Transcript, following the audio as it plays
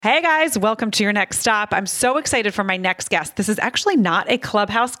Hey guys, welcome to your next stop. I'm so excited for my next guest. This is actually not a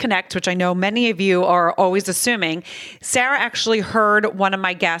Clubhouse Connect, which I know many of you are always assuming. Sarah actually heard one of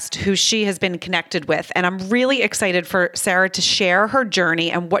my guests who she has been connected with, and I'm really excited for Sarah to share her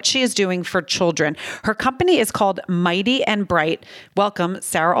journey and what she is doing for children. Her company is called Mighty and Bright. Welcome,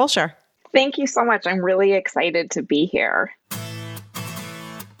 Sarah Olsher. Thank you so much. I'm really excited to be here.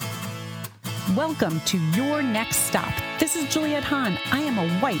 Welcome to your next stop. This is Juliette Hahn. I am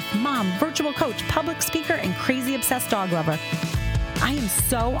a wife, mom, virtual coach, public speaker, and crazy obsessed dog lover. I am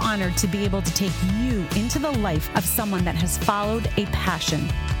so honored to be able to take you into the life of someone that has followed a passion.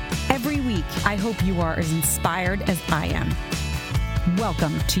 Every week, I hope you are as inspired as I am.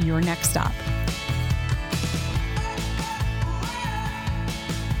 Welcome to your next stop.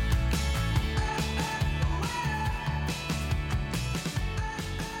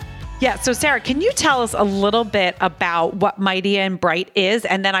 Yeah. So Sarah, can you tell us a little bit about what Mighty and Bright is?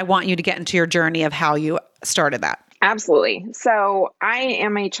 And then I want you to get into your journey of how you started that. Absolutely. So I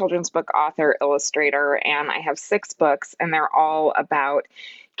am a children's book author, illustrator, and I have 6 books, and they're all about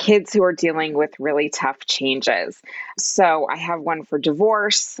kids who are dealing with really tough changes. So I have one for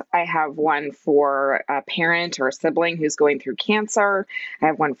divorce. I have one for a parent or a sibling who's going through cancer. I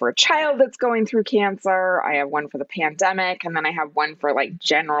have one for a child that's going through cancer. I have one for the pandemic. And then I have one for like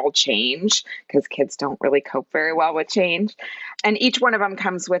general change because kids don't really cope very well with change. And each one of them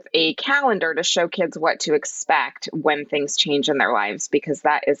comes with a calendar to show kids what to expect when things change in their lives, because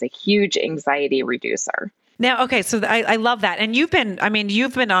that is a huge anxiety reducer. Now, okay, so I love that. And you've been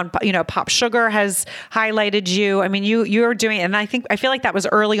on, Pop Sugar has highlighted you. I mean, you're doing, and I feel like that was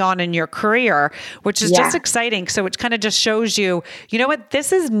early on in your career, which is just exciting. So it kind of just shows you, you know what,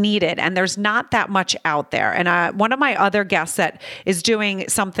 this is needed and there's not that much out there. And one of my other guests that is doing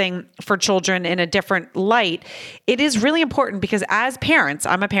something for children in a different light, it is really important because as parents,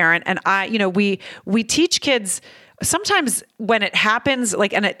 I'm a parent, and we teach kids sometimes when it happens,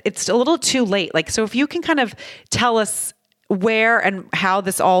 it's a little too late. So if you can kind of tell us where and how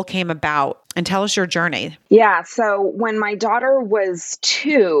this all came about and tell us your journey. Yeah. So when my daughter was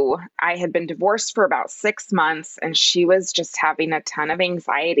 2, I had been divorced for about 6 months, and she was just having a ton of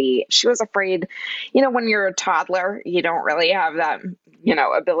anxiety. She was afraid, when you're a toddler, you don't really have that,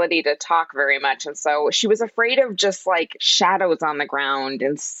 ability to talk very much. And so she was afraid of just like shadows on the ground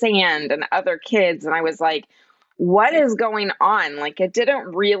and sand and other kids. And I was like, what is going on? It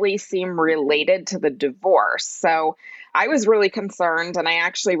didn't really seem related to the divorce. So I was really concerned, and I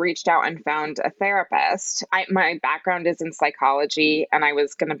actually reached out and found a therapist. My background is in psychology, and I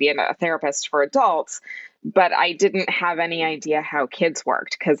was going to be a therapist for adults, but I didn't have any idea how kids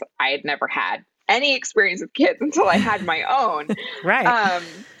worked because I had never had any experience with kids until I had my own. Right.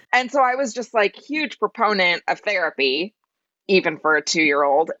 And so I was just huge proponent of therapy, even for a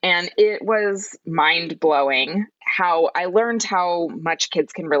 2-year-old. And it was mind-blowing how I learned how much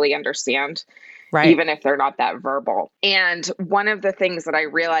kids can really understand, right, even if they're not that verbal. And one of the things that I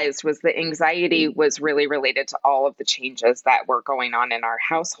realized was the anxiety was really related to all of the changes that were going on in our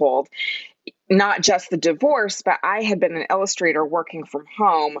household. Not just the divorce, but I had been an illustrator working from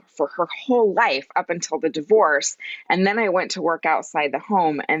home for her whole life up until the divorce. And then I went to work outside the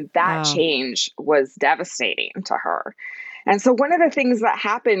home, and that change was devastating to her. And so one of the things that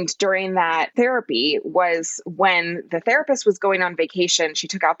happened during that therapy was when the therapist was going on vacation, she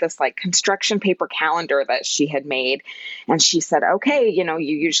took out this construction paper calendar that she had made. And she said, okay, you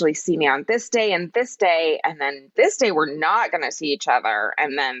usually see me on this day, and then this day we're not going to see each other.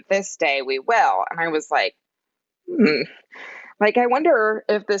 And then this day we will. And I was like, I wonder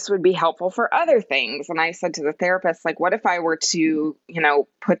if this would be helpful for other things. And I said to the therapist, what if I were to,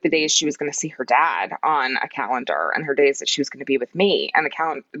 put the days she was going to see her dad on a calendar and her days that she was going to be with me? And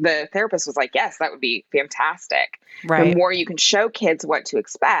the therapist was like, yes, that would be fantastic. Right. The more you can show kids what to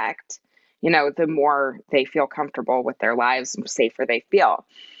expect, the more they feel comfortable with their lives and safer they feel.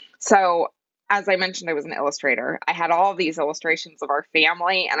 So as I mentioned, I was an illustrator. I had all these illustrations of our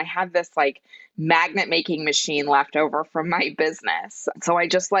family, and I had this magnet making machine left over from my business. So I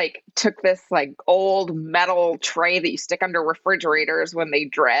just took this old metal tray that you stick under refrigerators when they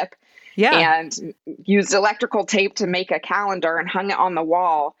drip, and used electrical tape to make a calendar and hung it on the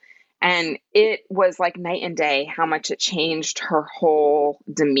wall. And it was night and day how much it changed her whole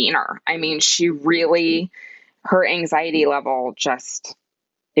demeanor. I mean, her anxiety level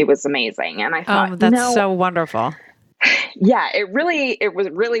it was amazing. And I thought, that's so wonderful. Yeah, it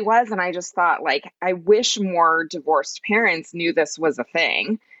really was. And I just thought I wish more divorced parents knew this was a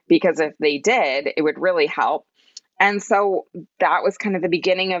thing, because if they did, it would really help. And so that was kind of the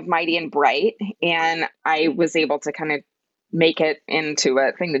beginning of Mighty and Bright. And I was able to kind of make it into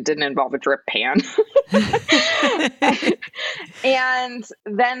a thing that didn't involve a drip pan. And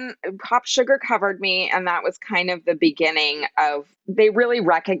then Pop Sugar covered me. And that was kind of the beginning of, they really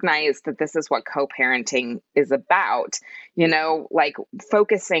recognized that this is what co-parenting is about, like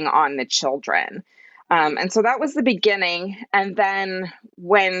focusing on the children. And so that was the beginning. And then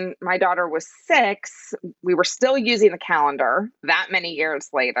when my daughter was 6, we were still using the calendar that many years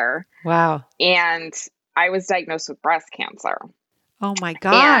later. Wow. And I was diagnosed with breast cancer. Oh my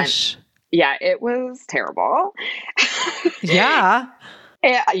gosh. And yeah, it was terrible. Yeah.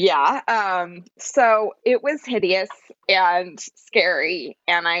 Yeah. So it was hideous and scary.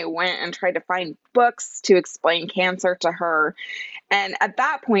 And I went and tried to find books to explain cancer to her. And at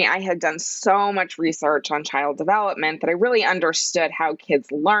that point, I had done so much research on child development that I really understood how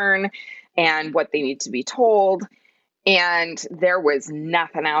kids learn and what they need to be told. And there was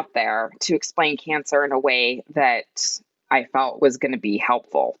nothing out there to explain cancer in a way that I felt was going to be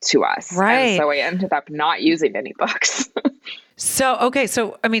helpful to us. Right. And so I ended up not using any books. So, okay.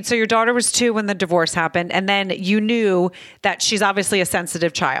 So your daughter was 2 when the divorce happened, and then you knew that she's obviously a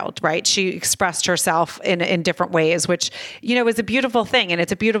sensitive child, right? She expressed herself in different ways, which, is a beautiful thing. And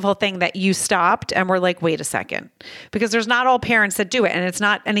it's a beautiful thing that you stopped and were like, wait a second, because there's not all parents that do it. And it's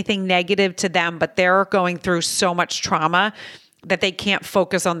not anything negative to them, but they're going through so much trauma that they can't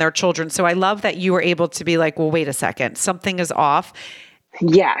focus on their children. So I love that you were able to be like, well, wait a second, something is off.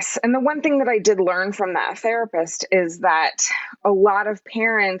 Yes. And the one thing that I did learn from that therapist is that a lot of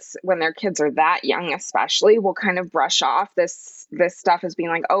parents, when their kids are that young, especially, will kind of brush off this stuff as being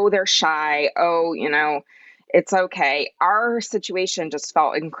like, oh, they're shy. Oh, it's okay. Our situation just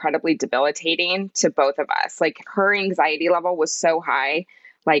felt incredibly debilitating to both of us. Like her anxiety level was so high,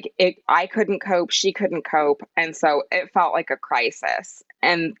 like I couldn't cope, she couldn't cope. And so it felt like a crisis.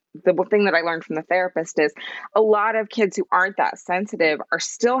 And the thing that I learned from the therapist is a lot of kids who aren't that sensitive are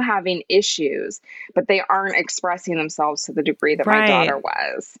still having issues, but they aren't expressing themselves to the degree that my daughter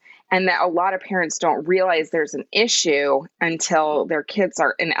was. And that a lot of parents don't realize there's an issue until their kids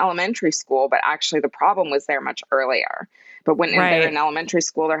are in elementary school, but actually the problem was there much earlier. But when they're in elementary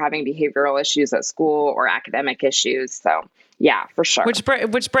school, they're having behavioral issues at school or academic issues. So yeah, for sure.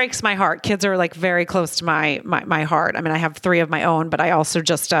 Which breaks my heart. Kids are like very close to my heart. I mean, I have 3 of my own, but I also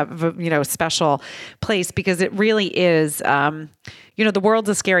just have, a special place because it really is, the world's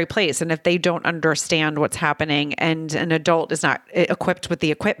a scary place. And if they don't understand what's happening and an adult is not equipped with the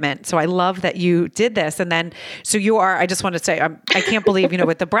equipment. So I love that you did this. And then, so you are, I just want to say, I can't believe,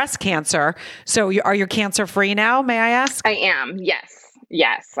 with the breast cancer. So are you cancer free now? May I ask? I am. Yes.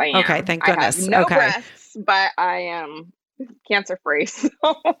 Yes, I am. Okay. Thank goodness. I have no breasts, but I am cancer free. So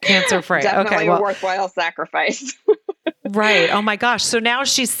cancer free. Definitely a worthwhile sacrifice. Right. Oh my gosh. So now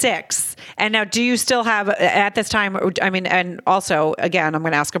she's 6. And now do you still have at this time, and also again, I'm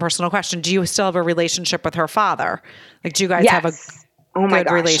going to ask a personal question. Do you still have a relationship with her father? Like, do you guys have a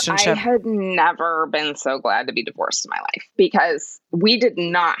good relationship? I had never been so glad to be divorced in my life because we did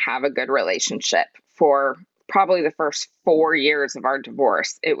not have a good relationship for probably the first 4 years of our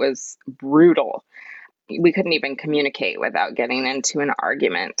divorce. It was brutal. We couldn't even communicate without getting into an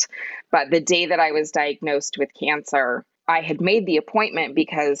argument. But the day that I was diagnosed with cancer, I had made the appointment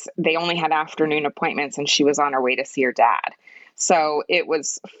because they only had afternoon appointments and she was on her way to see her dad. So it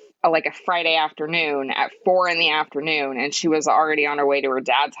was like a Friday afternoon at 4 p.m. and she was already on her way to her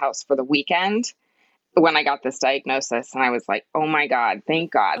dad's house for the weekend when I got this diagnosis. And I was like, oh my God,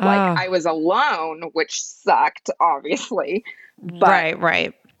 thank God. Oh. Like I was alone, which sucked, obviously. But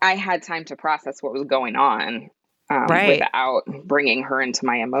right. I had time to process what was going on without bringing her into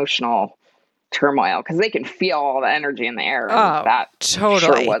my emotional turmoil because they can feel all the energy in the air. And that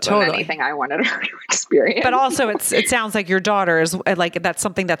totally wasn't anything I wanted her to experience. But also it sounds like your daughter is like, that's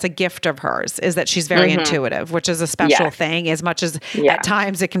something that's a gift of hers is that she's very intuitive, which is a special thing as much as at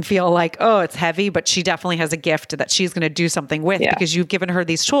times it can feel like, oh, it's heavy, but she definitely has a gift that she's going to do something with because you've given her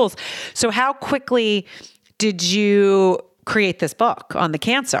these tools. So how quickly did you create this book on the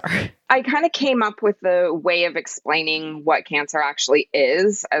cancer? I kind of came up with the way of explaining what cancer actually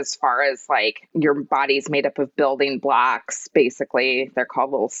is, as far as like your body's made up of building blocks. Basically, they're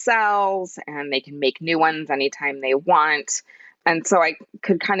called little cells and they can make new ones anytime they want. And so I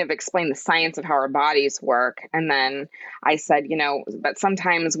could kind of explain the science of how our bodies work. And then I said, but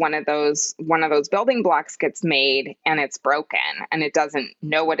sometimes one of those building blocks gets made and it's broken and it doesn't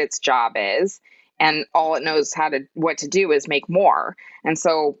know what its job is. And all it knows what to do is make more. And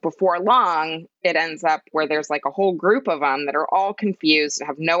so before long, it ends up where there's like a whole group of them that are all confused and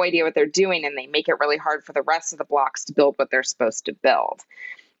have no idea what they're doing. And they make it really hard for the rest of the blocks to build what they're supposed to build.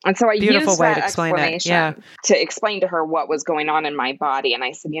 And so I Beautiful used way that to explain it. explanation Yeah. to explain to her what was going on in my body. And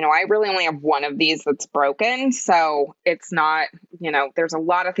I said, I really only have one of these that's broken. So it's not, there's a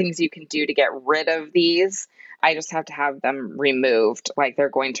lot of things you can do to get rid of these. I just have to have them removed. Like they're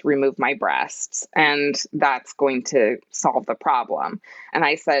going to remove my breasts and that's going to solve the problem. And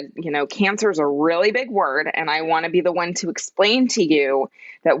I said, cancer is a really big word. And I want to be the one to explain to you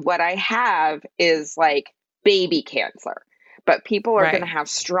that what I have is like baby cancer. But people are going to have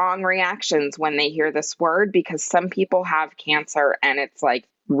strong reactions when they hear this word because some people have cancer and it's like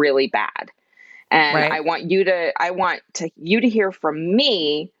really bad. And I want you to hear from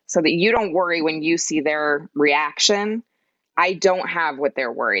me so that you don't worry when you see their reaction. I don't have what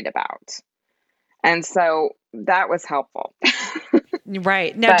they're worried about. And so that was helpful.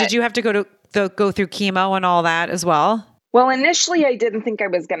 Right. Now, did you have to go through chemo and all that as well? Well, initially, I didn't think I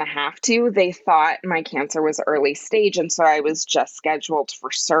was going to have to. They thought my cancer was early stage, and so I was just scheduled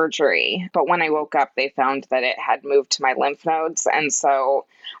for surgery. But when I woke up, they found that it had moved to my lymph nodes, and so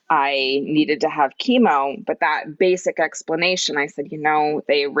I needed to have chemo. But that basic explanation, I said,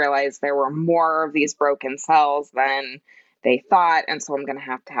 they realized there were more of these broken cells than they thought, and so I'm going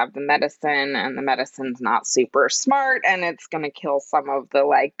to have the medicine, and the medicine's not super smart, and it's going to kill some of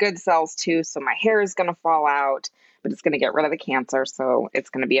the good cells too, so my hair is going to fall out. But it's going to get rid of the cancer, so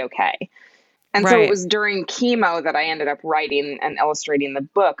it's going to be okay. And so it was during chemo that I ended up writing and illustrating the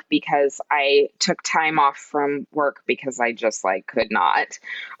book because I took time off from work because I just could not.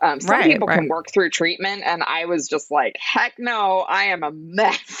 Some people can work through treatment, and I was just like, heck no, I am a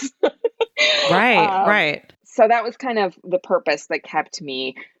mess. Right. So that was kind of the purpose that kept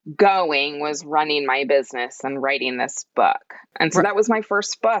me going, was running my business and writing this book. And so that was my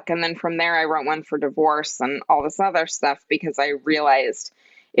first book. And then from there, I wrote one for divorce and all this other stuff because I realized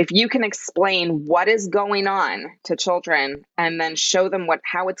if you can explain what is going on to children and then show them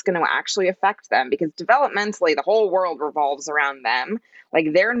how it's going to actually affect them, because developmentally, the whole world revolves around them.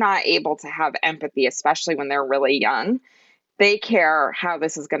 They're not able to have empathy, especially when they're really young. They care how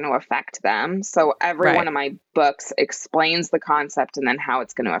this is going to affect them. So every one of my books explains the concept and then how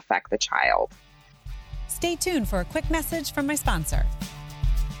it's going to affect the child. Stay tuned for a quick message from my sponsor.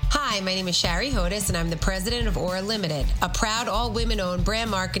 Hi, my name is Shari Hodis, and I'm the president of Aura Limited, a proud all-women-owned brand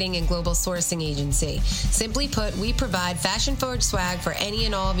marketing and global sourcing agency. Simply put, we provide fashion-forward swag for any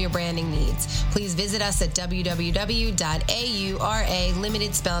and all of your branding needs. Please visit us at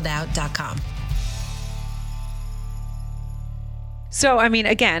www.auralimitedspelledout.com. So,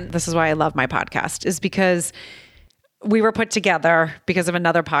 again, this is why I love my podcast, is because we were put together because of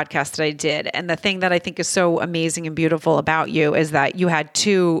another podcast that I did. And the thing that I think is so amazing and beautiful about you is that you had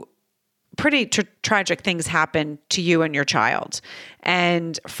two pretty tragic things happen to you and your child.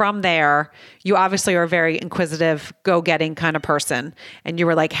 And from there, you obviously are a very inquisitive, go-getting kind of person. And you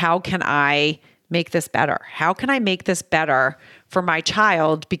were like, how can I make this better? How can I make this better for my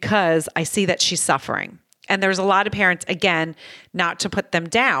child? Because I see that she's suffering. And there's a lot of parents, again, not to put them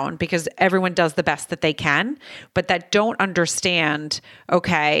down because everyone does the best that they can, but that don't understand,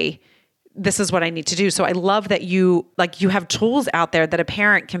 okay, this is what I need to do. So I love that you have tools out there that a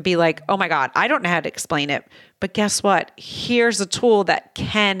parent can be like, oh my God, I don't know how to explain it, but guess what? Here's a tool that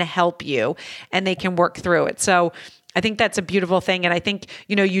can help you and they can work through it. So I think that's a beautiful thing. And I think,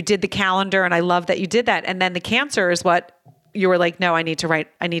 you did the calendar and I love that you did that. And then the cancer is what you were like, no, I need to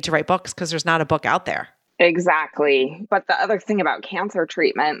write books because there's not a book out there. Exactly. But the other thing about cancer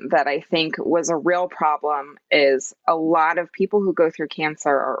treatment that I think was a real problem is a lot of people who go through cancer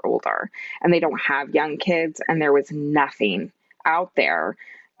are older and they don't have young kids, and there was nothing out there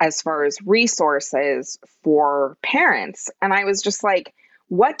as far as resources for parents. And I was just like,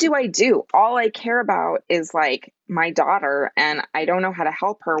 what do I do? All I care about is my daughter, and I don't know how to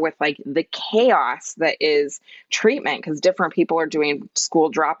help her with the chaos that is treatment because different people are doing school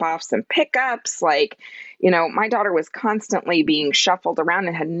drop-offs and pickups. My daughter was constantly being shuffled around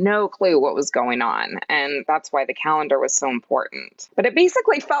and had no clue what was going on. And that's why the calendar was so important. But it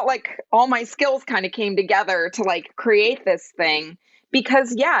basically felt like all my skills kind of came together to create this thing.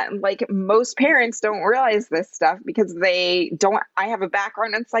 Because most parents don't realize this stuff because I have a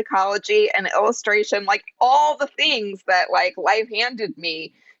background in psychology and illustration, all the things that life handed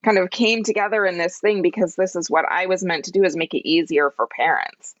me kind of came together in this thing because this is what I was meant to do, is make it easier for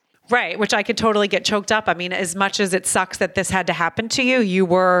parents. Right. Which I could totally get choked up. As much as it sucks that this had to happen to you, you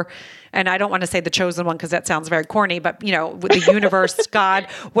were and I don't want to say the chosen one because that sounds very corny, but you know, with the universe, God,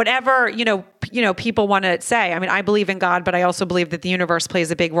 whatever, people want to say. I mean, I believe in God, but I also believe that the universe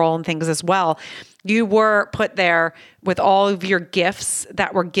plays a big role in things as well. You were put there with all of your gifts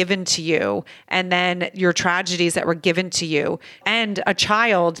that were given to you, and then your tragedies that were given to you, and a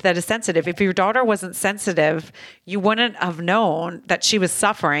child that is sensitive. If your daughter wasn't sensitive, you wouldn't have known that she was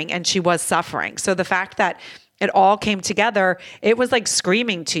suffering, and she was suffering. So the fact that it all came together, it was like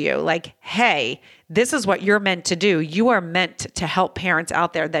screaming to you, like, hey, this is what you're meant to do. You are meant to help parents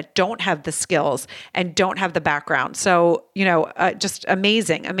out there that don't have the skills and don't have the background. So, just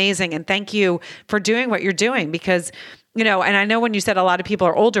amazing. And thank you for doing what you're doing because, and I know when you said a lot of people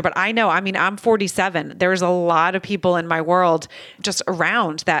are older, but I'm 47. There's a lot of people in my world just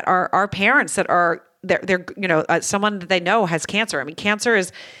around that are parents that are, they're someone that they know has cancer. I mean, cancer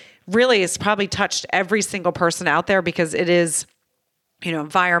is probably touched every single person out there because it is,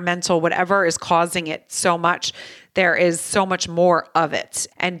 environmental, whatever is causing it so much. There is so much more of it.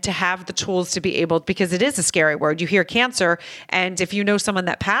 And to have the tools to be able, because it is a scary word. You hear cancer, and if you know someone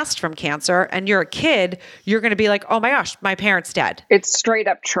that passed from cancer and you're a kid, you're going to be like, oh my gosh, my parent's dead. It's straight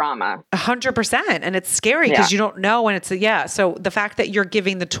up trauma. 100%. And it's scary because you don't know. And so the fact that you're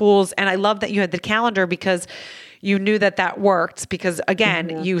giving the tools, and I love that you had the calendar because you knew that worked because,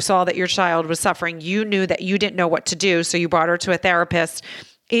 again, you saw that your child was suffering. You knew that you didn't know what to do. So you brought her to a therapist.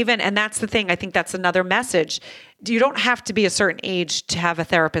 And that's the thing. I think that's another message. You don't have to be a certain age to have a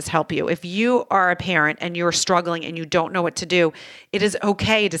therapist help you. If you are a parent and you're struggling and you don't know what to do, it is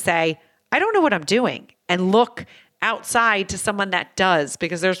okay to say, I don't know what I'm doing, and look outside to someone that does,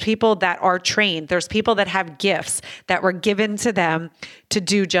 because there's people that are trained. There's people that have gifts that were given to them to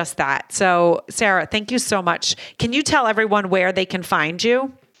do just that. So Sarah, thank you so much. Can you tell everyone where they can find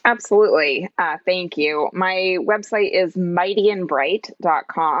you? Absolutely. Thank you. My website is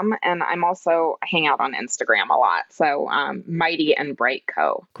mightyandbright.com. And I'm also hang out on Instagram a lot. So Mighty and Bright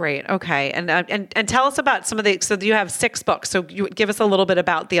Co. Great. Okay. And tell us about some of so you have 6 books. So you give us a little bit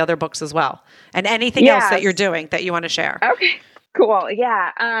about the other books as well. And anything else that you're doing that you want to share. Okay, cool. Yeah.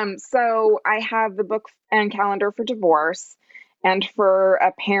 So I have the book and calendar for divorce and for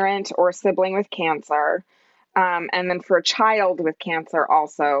a parent or sibling with cancer. And then for a child with cancer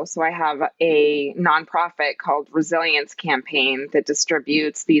also. So I have a nonprofit called Resilience Campaign that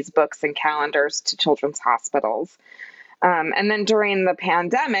distributes these books and calendars to children's hospitals. And then during the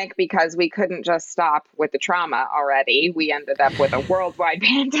pandemic, because we couldn't just stop with the trauma already, we ended up with a worldwide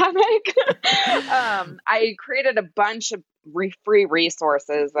pandemic. I created a bunch of free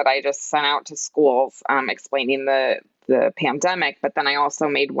resources that I just sent out to schools explaining the pandemic, but then I also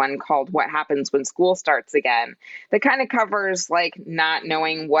made one called What Happens When School Starts Again that kind of covers like not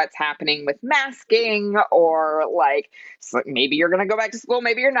knowing what's happening with masking or so maybe you're going to go back to school,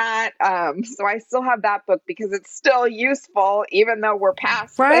 maybe you're not. So I still have that book because it's still useful even though we're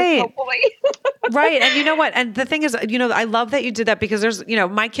past this, hopefully. Right. And you know what? And the thing is, I love that you did that because there's,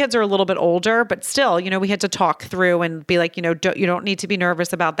 my kids are a little bit older, but still, we had to talk through and be like, you don't need to be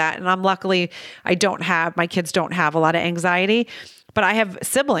nervous about that. And my kids don't have a lot of anxiety, but I have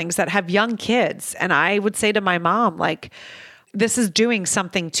siblings that have young kids. And I would say to my mom, this is doing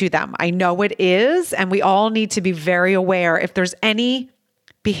something to them. I know it is. And we all need to be very aware. If there's any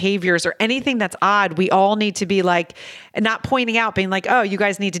behaviors or anything that's odd, we all need to be not pointing out, being like, oh, you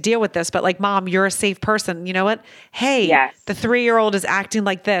guys need to deal with this. But Mom, you're a safe person. You know what? Hey, the 3-year-old is acting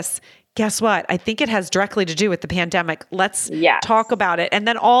like this. Guess what? I think it has directly to do with the pandemic. Let's talk about it. And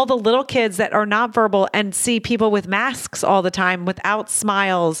then all the little kids that are not verbal and see people with masks all the time without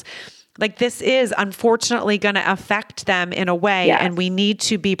smiles. This is unfortunately going to affect them in a way, and we need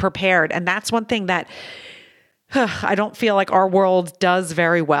to be prepared. And that's one thing that I don't feel like our world does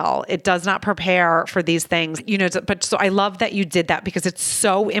very well. It does not prepare for these things, but so I love that you did that because it's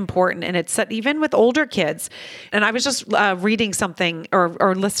so important. And it's even with older kids. And I was just reading something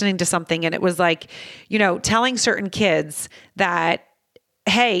or listening to something, and it was telling certain kids that,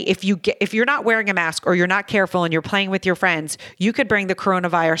 hey, if you're not wearing a mask or you're not careful and you're playing with your friends, you could bring the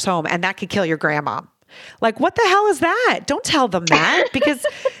coronavirus home and that could kill your grandma. What the hell is that? Don't tell them that because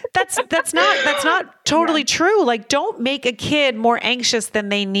that's not totally true. Don't make a kid more anxious than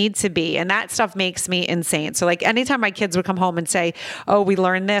they need to be. And that stuff makes me insane. So anytime my kids would come home and say, oh, we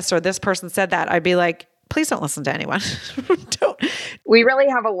learned this or this person said that, I'd be like, please don't listen to anyone. Don't. We really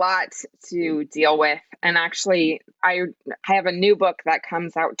have a lot to deal with. And actually, I have a new book that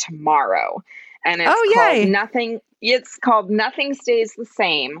comes out tomorrow. And it's called Nothing Stays the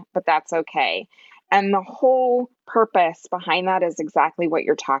Same, but That's Okay. And the whole purpose behind that is exactly what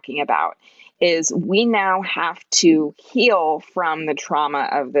you're talking about, is we now have to heal from the trauma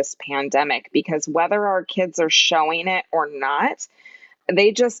of this pandemic, because whether our kids are showing it or not,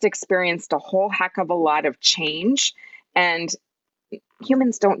 they just experienced a whole heck of a lot of change, and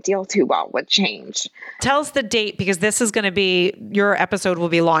humans don't deal too well with change. Tell us the date, because this is going to be, your episode will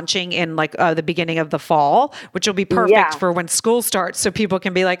be launching in like the beginning of the fall, which will be perfect for when school starts. So people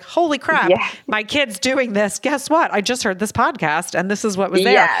can be like, holy crap, my kid's doing this. Guess what? I just heard this podcast and this is what was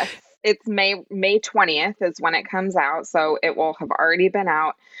there. Yes. It's May 20th is when it comes out. So it will have already been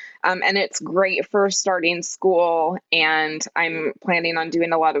out. And it's great for starting school. And I'm planning on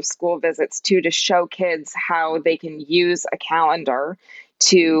doing a lot of school visits too, to show kids how they can use a calendar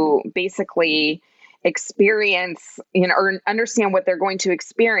to basically experience, or understand what they're going to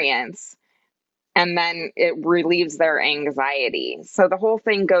experience. And then it relieves their anxiety. So the whole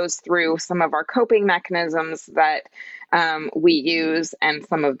thing goes through some of our coping mechanisms that we use, and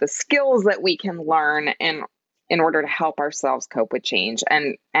some of the skills that we can learn in order to help ourselves cope with change.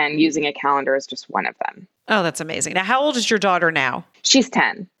 And using a calendar is just one of them. Oh, that's amazing. Now, how old is your daughter now? She's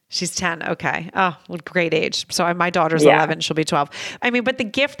 10. She's 10. Okay. Oh, great age. So my daughter's 11. She'll be 12. I mean, but the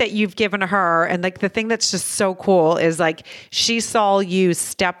gift that you've given her, and like the thing that's just so cool, is like she saw you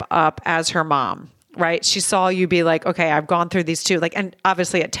step up as her mom, right? She saw you be like, okay, I've gone through these two. Like, and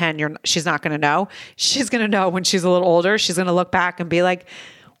obviously at 10, she's not going to know. She's going to know when she's a little older. She's going to look back and be like,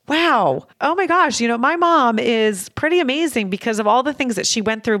 wow, oh my gosh, my mom is pretty amazing because of all the things that she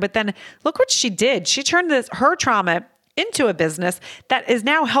went through. But then look what she did. She turned her trauma into a business that is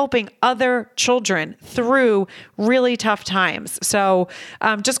now helping other children through really tough times. So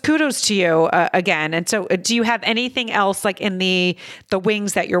just kudos to you again. And so do you have anything else like in the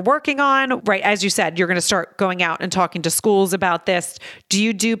wings that you're working on? Right. As you said, you're going to start going out and talking to schools about this. Do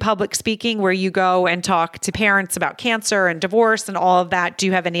you do public speaking where you go and talk to parents about cancer and divorce and all of that? Do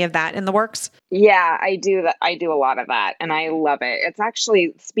you have any of that in the works? Yeah, I do that. I do a lot of that and I love it. It's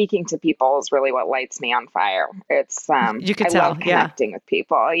actually, speaking to people is really what lights me on fire. It's, you could I tell, love connecting with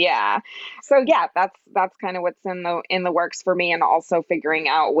people. Yeah. So yeah, that's kind of what's in the works for me, and also figuring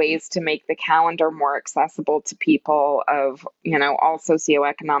out ways to make the calendar more accessible to people of, all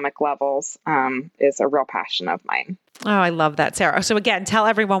socioeconomic levels, is a real passion of mine. Oh, I love that, Sarah. So again, tell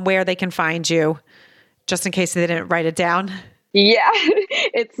everyone where they can find you, just in case they didn't write it down. Yeah,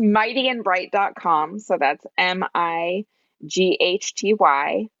 it's mightyandbright.com. So that's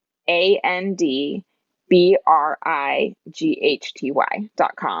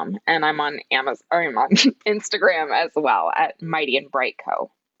MIGHTYANDBRIGHTY.com. And I'm on Amazon, or I'm on Instagram as well at Mighty and Bright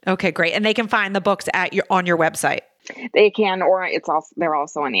Co. Okay, great. And they can find the books on your website. They can, or they're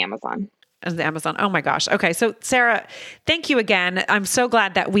also on Amazon. Amazon. Oh my gosh. Okay. So Sarah, thank you again. I'm so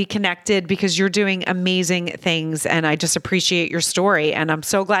glad that we connected because you're doing amazing things and I just appreciate your story. And I'm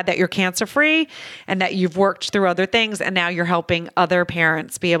so glad that you're cancer free and that you've worked through other things and now you're helping other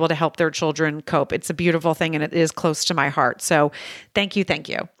parents be able to help their children cope. It's a beautiful thing and it is close to my heart. So thank you. Thank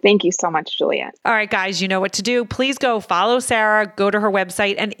you. Thank you so much, Juliet. All right, guys, you know what to do. Please go follow Sarah, go to her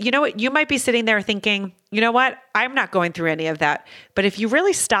website. And you know what? You might be sitting there thinking, you know what? I'm not going through any of that. But if you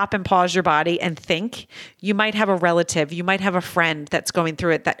really stop and pause your body and think, you might have a relative, you might have a friend that's going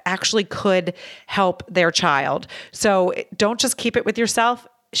through it that actually could help their child. So don't just keep it with yourself.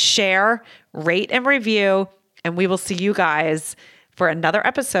 Share, rate, and review. And we will see you guys for another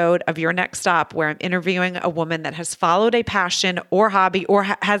episode of Your Next Stop, where I'm interviewing a woman that has followed a passion or hobby or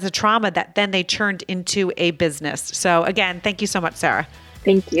has a trauma that then they turned into a business. So again, thank you so much, Sarah.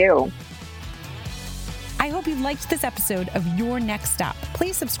 Thank you. I hope you liked this episode of Your Next Stop.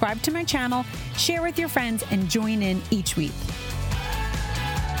 Please subscribe to my channel, share with your friends, and join in each week.